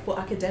Facebook but for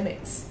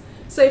academics.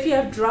 So if you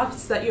have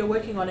drafts that you're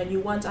working on and you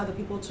want other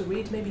people to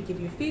read, maybe give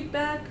you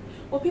feedback,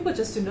 or people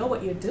just to know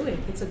what you're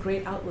doing, it's a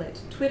great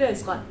outlet. Twitter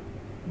has got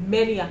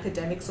many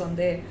academics on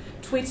there,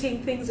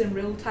 tweeting things in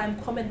real time,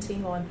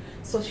 commenting on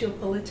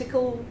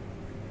socio-political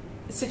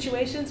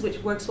situations,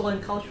 which works well in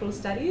cultural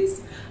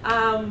studies.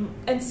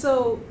 And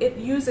so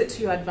use it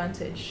to your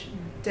advantage,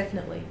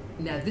 definitely.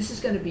 Now, this is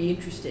going to be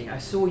interesting. I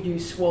saw you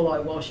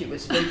swallow while she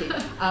was speaking.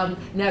 Now,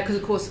 because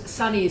of course,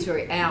 Sunny is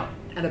very out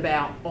and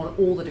about on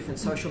all the different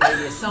social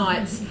media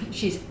sites.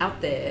 She's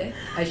out there,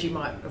 as you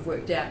might have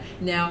worked out.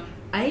 Now,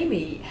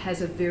 Amy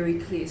has a very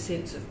clear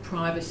sense of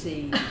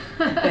privacy,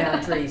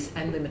 boundaries,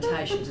 and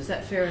limitations. Is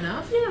that fair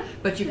enough? Yeah.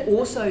 But you've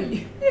also,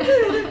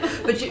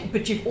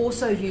 but you've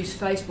also used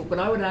Facebook. But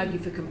I would argue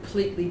for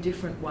completely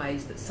different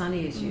ways that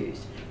Sunny has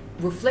used.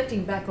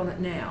 Reflecting back on it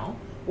now,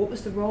 what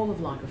was the role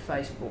of like a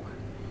Facebook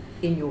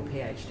in your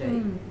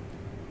PhD?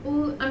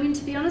 Well, I mean,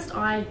 to be honest,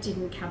 I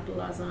didn't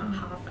capitalise on it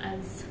half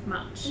as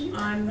much.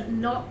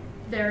 I'm not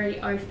very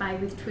au fait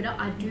with Twitter.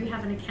 I do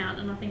have an account,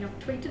 and I think I've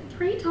tweeted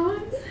 3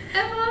 times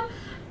ever.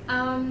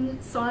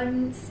 So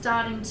I'm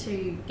starting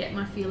to get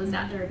my feelers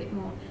out there a bit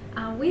more.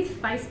 With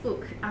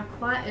Facebook,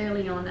 quite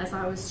early on, as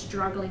I was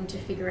struggling to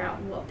figure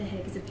out what the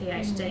heck is a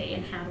PhD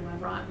and how do I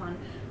write one,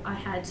 I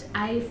had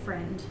a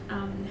friend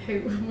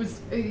who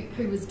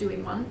was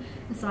doing one,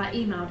 and so I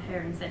emailed her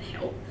and said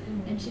help,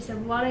 and she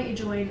said, why don't you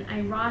join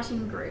a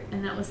writing group?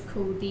 And that was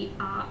called the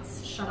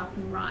Arts Shut Up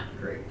and Write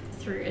group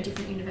through a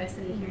different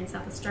university here in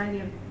South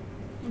Australia.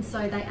 And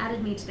so they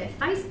added me to their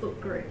Facebook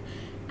group,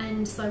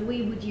 and so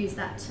we would use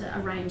that to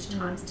arrange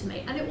times to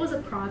meet, and it was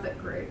a private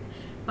group.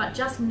 But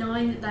just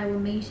knowing that they were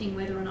meeting,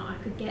 whether or not I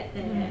could get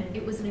there,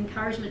 it was an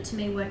encouragement to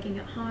me working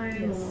at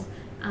home,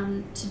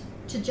 or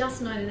to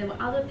just know that there were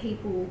other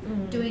people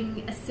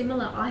doing a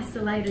similar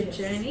isolated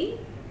journey,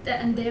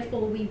 and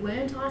therefore we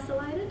weren't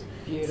isolated.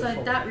 Beautiful.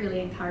 So that really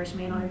encouraged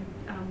me, and I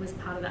was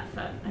part of that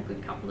for a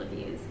good couple of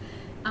years.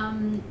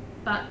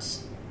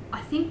 But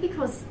I think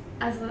because,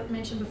 as I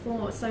mentioned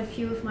before, so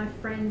few of my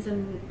friends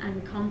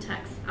and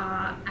contacts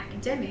are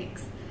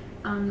academics,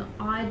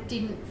 I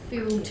didn't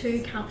feel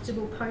too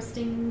comfortable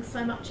posting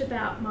so much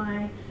about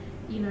my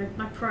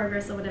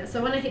progress or whatever.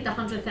 So when I hit the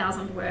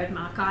 100,000 word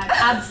mark, I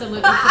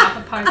absolutely put up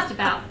a post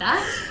about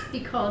that,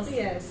 because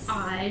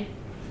I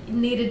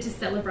needed to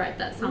celebrate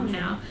that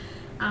somehow.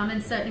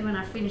 And certainly when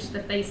I finished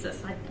the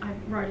thesis, I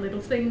wrote a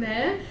little thing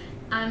there,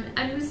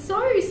 and was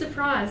so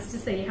surprised to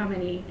see how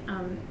many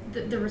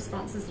the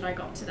responses that I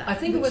got to that. I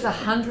think it was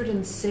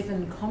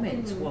 107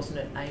 comments, wasn't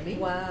it, Amy?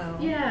 Wow.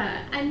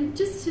 Yeah, and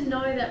just to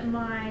know that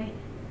my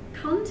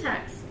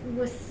contacts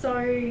were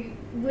so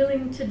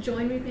willing to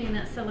join with me in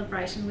that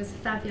celebration was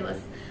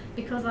fabulous,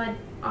 because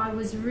I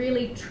was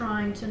really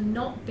trying to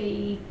not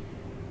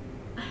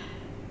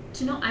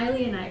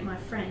alienate my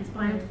friends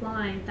by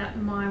implying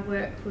that my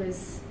work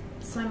was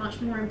so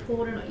much more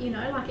important,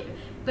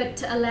 but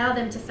to allow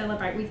them to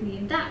celebrate with me,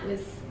 and that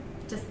was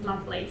just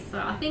lovely. So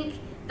I think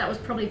that was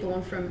probably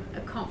born from a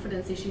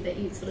confidence issue that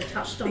you sort of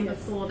touched on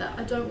before, that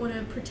I don't want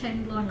to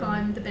pretend like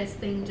I'm the best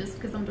thing just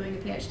because I'm doing a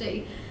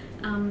PhD.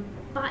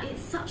 But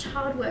it's such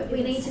hard work.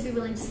 We need to be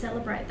willing to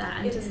celebrate that,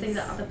 and to see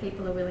that other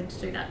people are willing to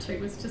do that too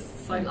was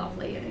just so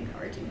lovely and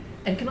encouraging.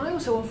 And can I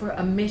also offer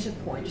a meta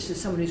point, just as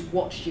someone who's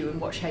watched you and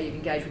watched how you've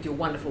engaged with your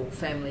wonderful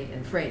family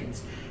and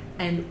friends,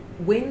 and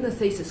when the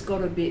thesis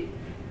got a bit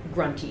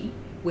grunty,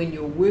 when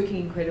you're working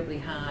incredibly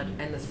hard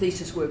and the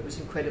thesis work was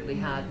incredibly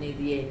hard near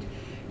the end,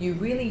 you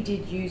really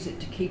did use it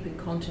to keep in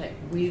contact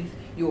with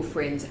your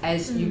friends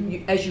as you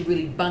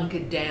really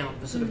bunkered down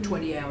for sort of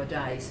 20-hour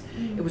days.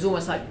 It was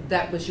almost like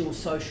that was your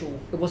social,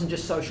 it wasn't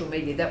just social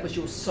media, that was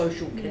your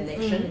social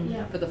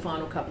connection for the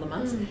final couple of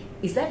months.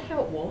 Is that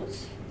how it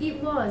was?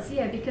 It was,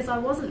 yeah, because I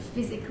wasn't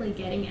physically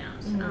getting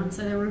out.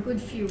 So there were a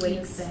good few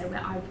weeks there where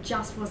I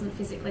just wasn't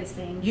physically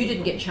seeing people. You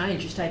didn't get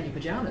changed, you stayed in your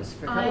pyjamas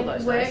for a couple of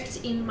those days. I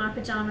worked in my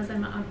pyjamas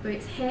and my Ugg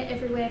boots, hair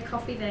everywhere,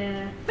 coffee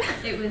there.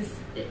 It was,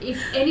 if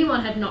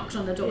anyone had knocked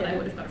on the door, they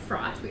would have got a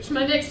fright, which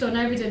my next door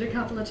neighbour did a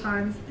couple of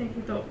times,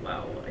 thinking, thought,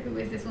 well, who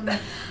is this woman?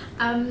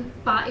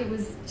 But it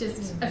was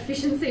just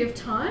efficiency of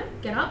time,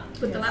 get up,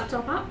 put the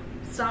laptop up,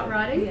 start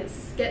writing,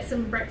 get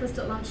some breakfast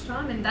at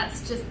lunchtime, and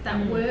that's just,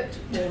 that worked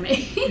for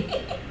me.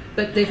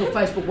 But therefore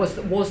Facebook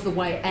was the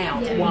way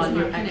out while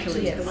you're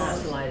actually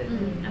isolated.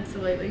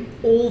 Absolutely.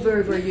 All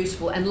very, very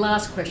useful. And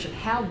last question,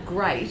 how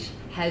great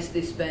has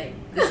this been?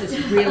 This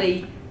is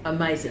really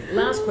amazing.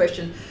 Last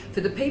question, for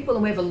the people,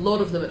 and we have a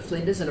lot of them at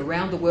Flinders and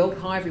around the world,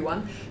 hi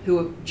everyone, who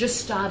have just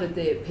started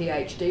their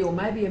PhD or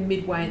maybe are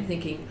midway and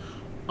thinking,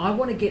 I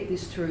want to get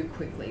this through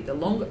quickly. The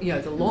longer a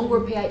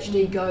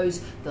PhD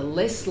goes, the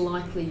less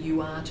likely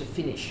you are to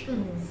finish,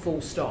 full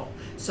stop.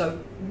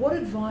 So what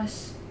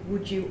advice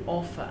would you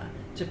offer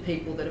to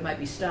people that are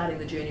maybe starting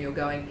the journey or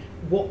going,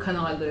 what can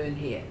I learn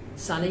here?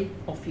 Sunny,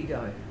 off you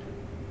go.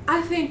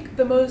 I think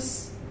the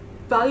most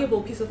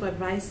valuable piece of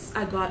advice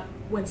I got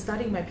when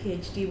starting my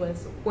PhD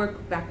was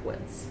work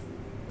backwards.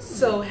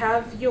 So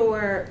have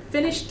your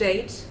finish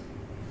date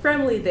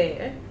firmly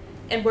there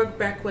and work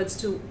backwards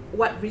to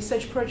what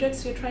research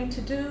projects you're trying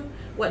to do,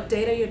 what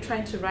data you're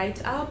trying to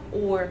write up,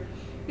 or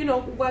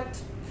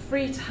what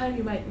free time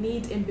you might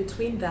need in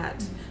between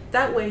that.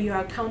 That way you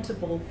are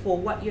accountable for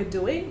what you're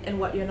doing and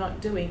what you're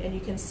not doing, and you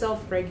can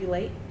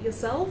self-regulate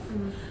yourself.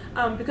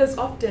 Because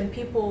often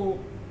people,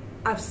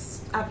 I've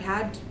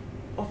had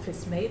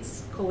office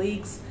mates,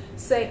 colleagues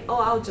say,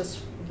 oh, I'll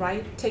just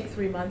take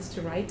 3 months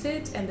to write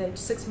it, and then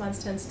 6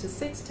 months turns to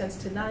 6, turns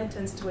to 9,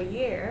 turns to a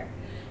year,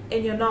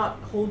 and you're not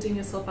holding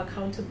yourself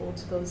accountable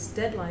to those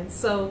deadlines.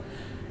 So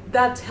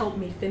that helped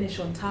me finish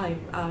on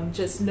time,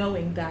 just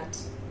knowing that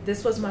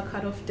this was my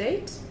cutoff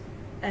date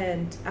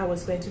and I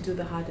was going to do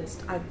the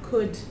hardest I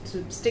could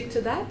to stick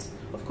to that.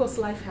 Of course,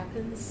 life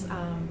happens.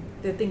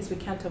 There are things we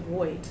can't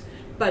avoid,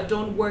 but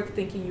don't work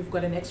thinking you've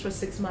got an extra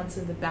 6 months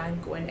in the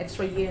bank or an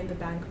extra year in the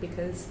bank,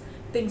 because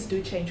things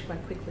do change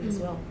quite quickly as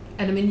well.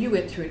 And I mean, you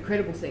went through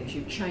incredible things.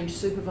 You've changed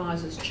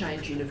supervisors,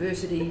 changed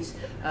universities,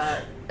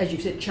 as you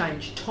said,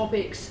 changed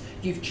topics,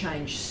 you've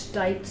changed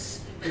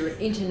states, you're an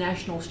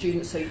international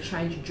student, so you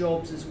change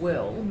jobs as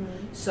well.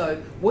 Mm-hmm.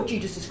 So what you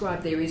just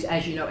described there is,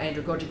 as you know,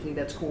 andragogically,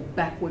 that's called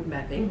backward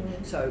mapping.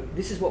 Mm-hmm. So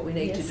this is what we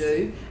need to Yes.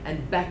 do,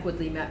 and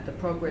backwardly map the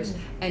progress. Mm.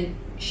 And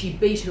she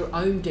beat her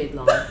own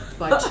deadline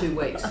by 2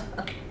 weeks.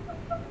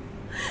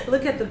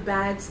 Look at the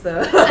bags,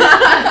 though.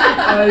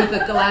 Oh,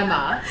 the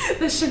glamour.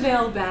 The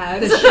Chanel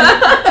bags.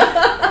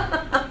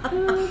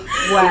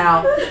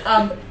 Wow.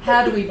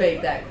 How do we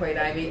beat that, Queen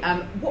Amy?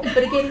 But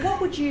again, what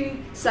would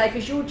you say,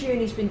 because your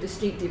journey's been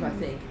distinctive, I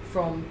think,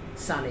 from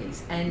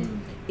Sunny's,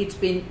 and it's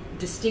been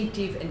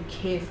distinctive and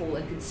careful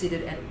and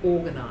considered and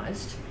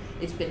organised.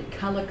 It's been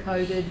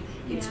colour-coded,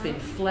 it's Yeah. been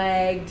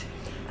flagged.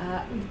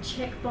 With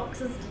check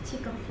boxes to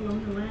tick off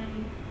along the way.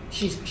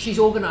 She's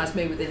organised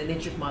me within an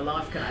inch of my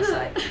life, can I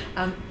say.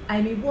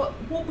 Amy,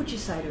 what would you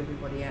say to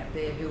everybody out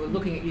there who are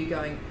looking at you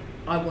going,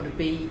 I want to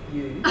be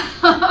you,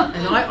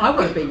 and I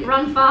want to be you.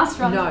 Run fast,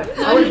 run. No,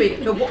 I want to be.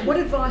 No, what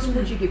advice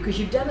would you give? Because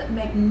you've done it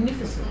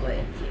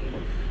magnificently.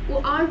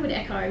 Well, I would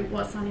echo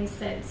what Sunny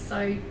said.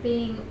 So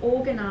being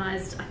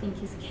organised, I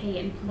think, is key,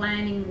 and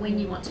planning when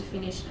you want to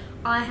finish.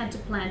 I had to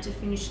plan to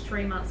finish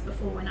 3 months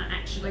before when I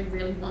actually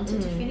really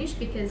wanted to finish,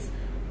 because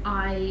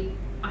I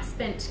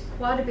spent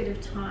quite a bit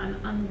of time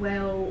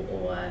unwell,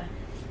 or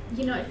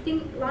life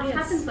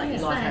happens, like you're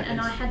saying, and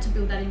I had to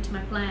build that into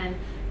my plan.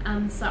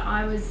 So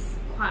I was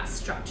quite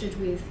structured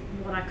with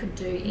what I could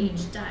do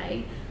each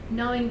day,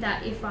 knowing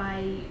that if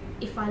I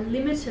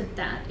limited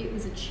that, it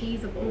was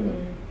achievable,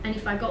 and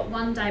if I got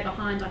 1 day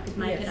behind, I could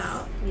make it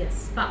up.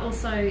 Yes. But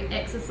also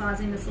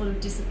exercising the sort of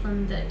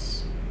discipline that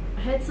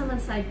I heard someone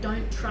say,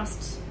 don't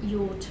trust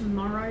your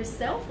tomorrow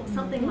self, or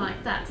something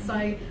like that.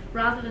 So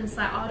rather than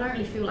say, oh, I don't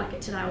really feel like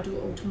it today, I'll do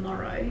it all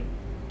tomorrow,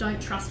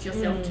 don't trust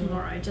yourself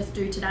tomorrow, just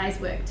do today's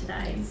work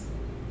today. Yes.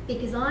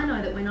 Because I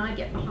know that when I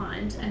get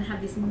behind and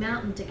have this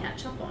mountain to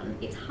catch up on,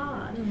 it's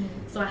hard.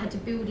 So I had to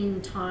build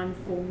in time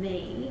for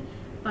me,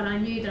 but I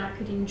knew that I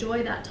could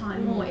enjoy that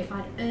time more if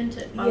I'd earned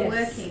it by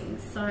working.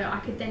 So I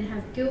could then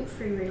have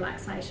guilt-free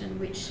relaxation,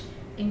 which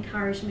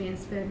encouraged me and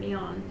spurred me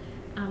on,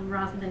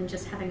 rather than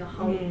just having a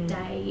whole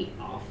day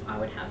off. I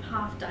would have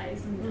half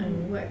days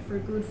and work for a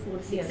good 4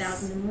 to 6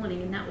 hours in the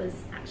morning, and that was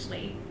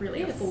actually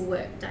really a full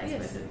work day's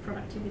worth of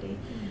productivity.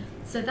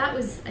 So that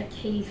was a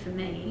key for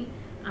me,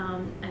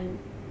 and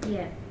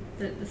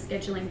the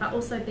scheduling, but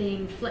also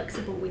being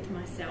flexible with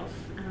myself,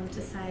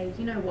 to say,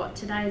 you know what,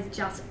 today is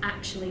just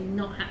actually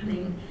not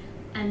happening,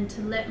 and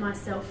to let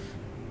myself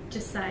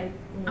just say,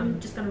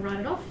 I'm just going to write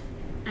it off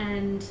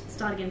and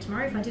start again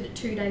tomorrow. If I did it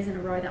 2 days in a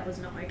row, that was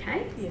not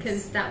okay,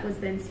 because that was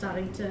then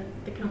starting to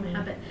become a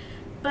habit.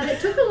 But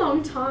it took a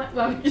long time.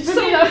 Well, it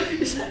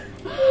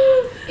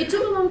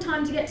took a long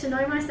time to get to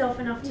know myself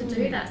enough to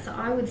do that. So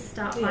I would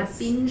start by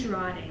binge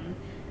writing,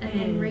 and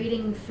then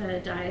reading for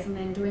days, and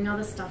then doing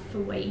other stuff for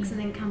weeks, and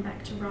then come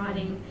back to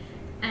writing.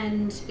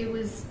 And it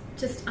was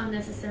just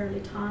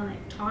unnecessarily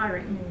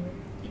tiring.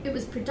 It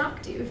was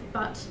productive,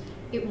 but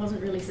it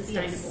wasn't really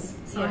sustainable.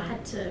 So I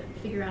had to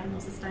figure out a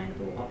more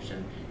sustainable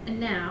option. And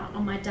now,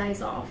 on my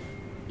days off,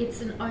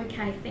 it's an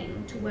okay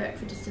thing to work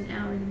for just an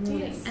hour in the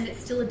morning, and it's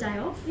still a day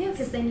off,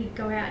 because then you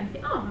go out and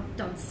think, oh, I've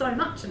done so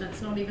much, and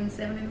it's not even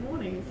 7 in the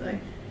morning. So.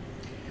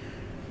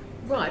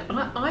 Right,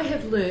 I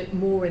have learnt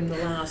more in the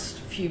last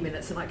few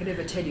minutes than I could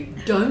ever tell you.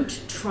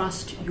 Don't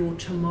trust your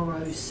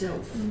tomorrow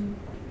self.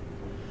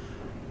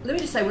 Let me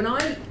just say, when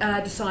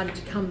I decided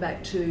to come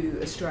back to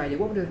Australia,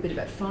 what would it have been,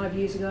 about 5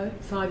 years ago?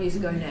 5 years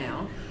ago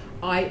now,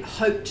 I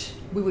hoped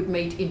we would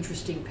meet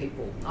interesting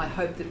people. I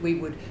hoped that we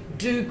would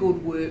do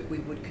good work, we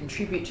would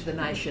contribute to the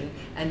nation,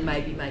 and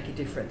maybe make a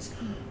difference.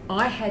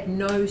 I had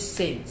no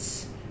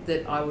sense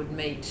that I would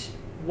meet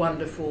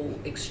wonderful,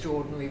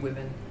 extraordinary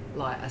women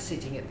like are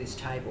sitting at this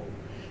table.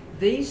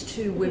 These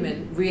two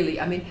women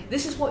really, I mean,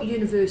 this is what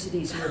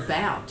universities are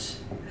about.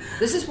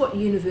 This is what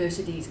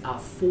universities are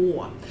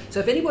for.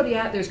 So if anybody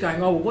out there is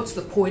going, oh, well, what's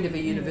the point of a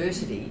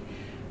university?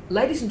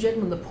 Ladies and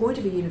gentlemen, the point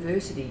of a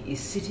university is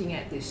sitting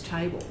at this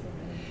table.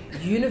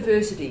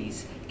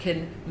 Universities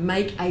can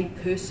make a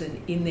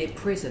person in their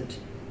present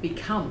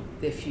become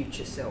their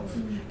future self.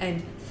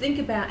 And think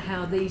about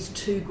how these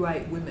two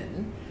great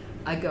women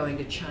are going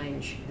to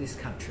change this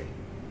country.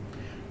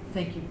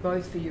 Thank you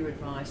both for your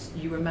advice.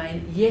 You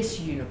remain, yes,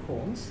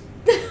 unicorns,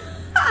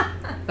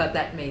 but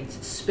that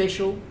means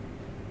special,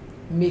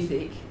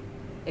 mythic,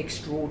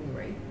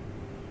 extraordinary,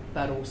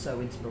 but also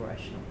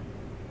inspirational.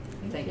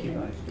 Thank you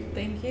both.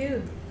 Thank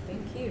you.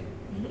 Thank you.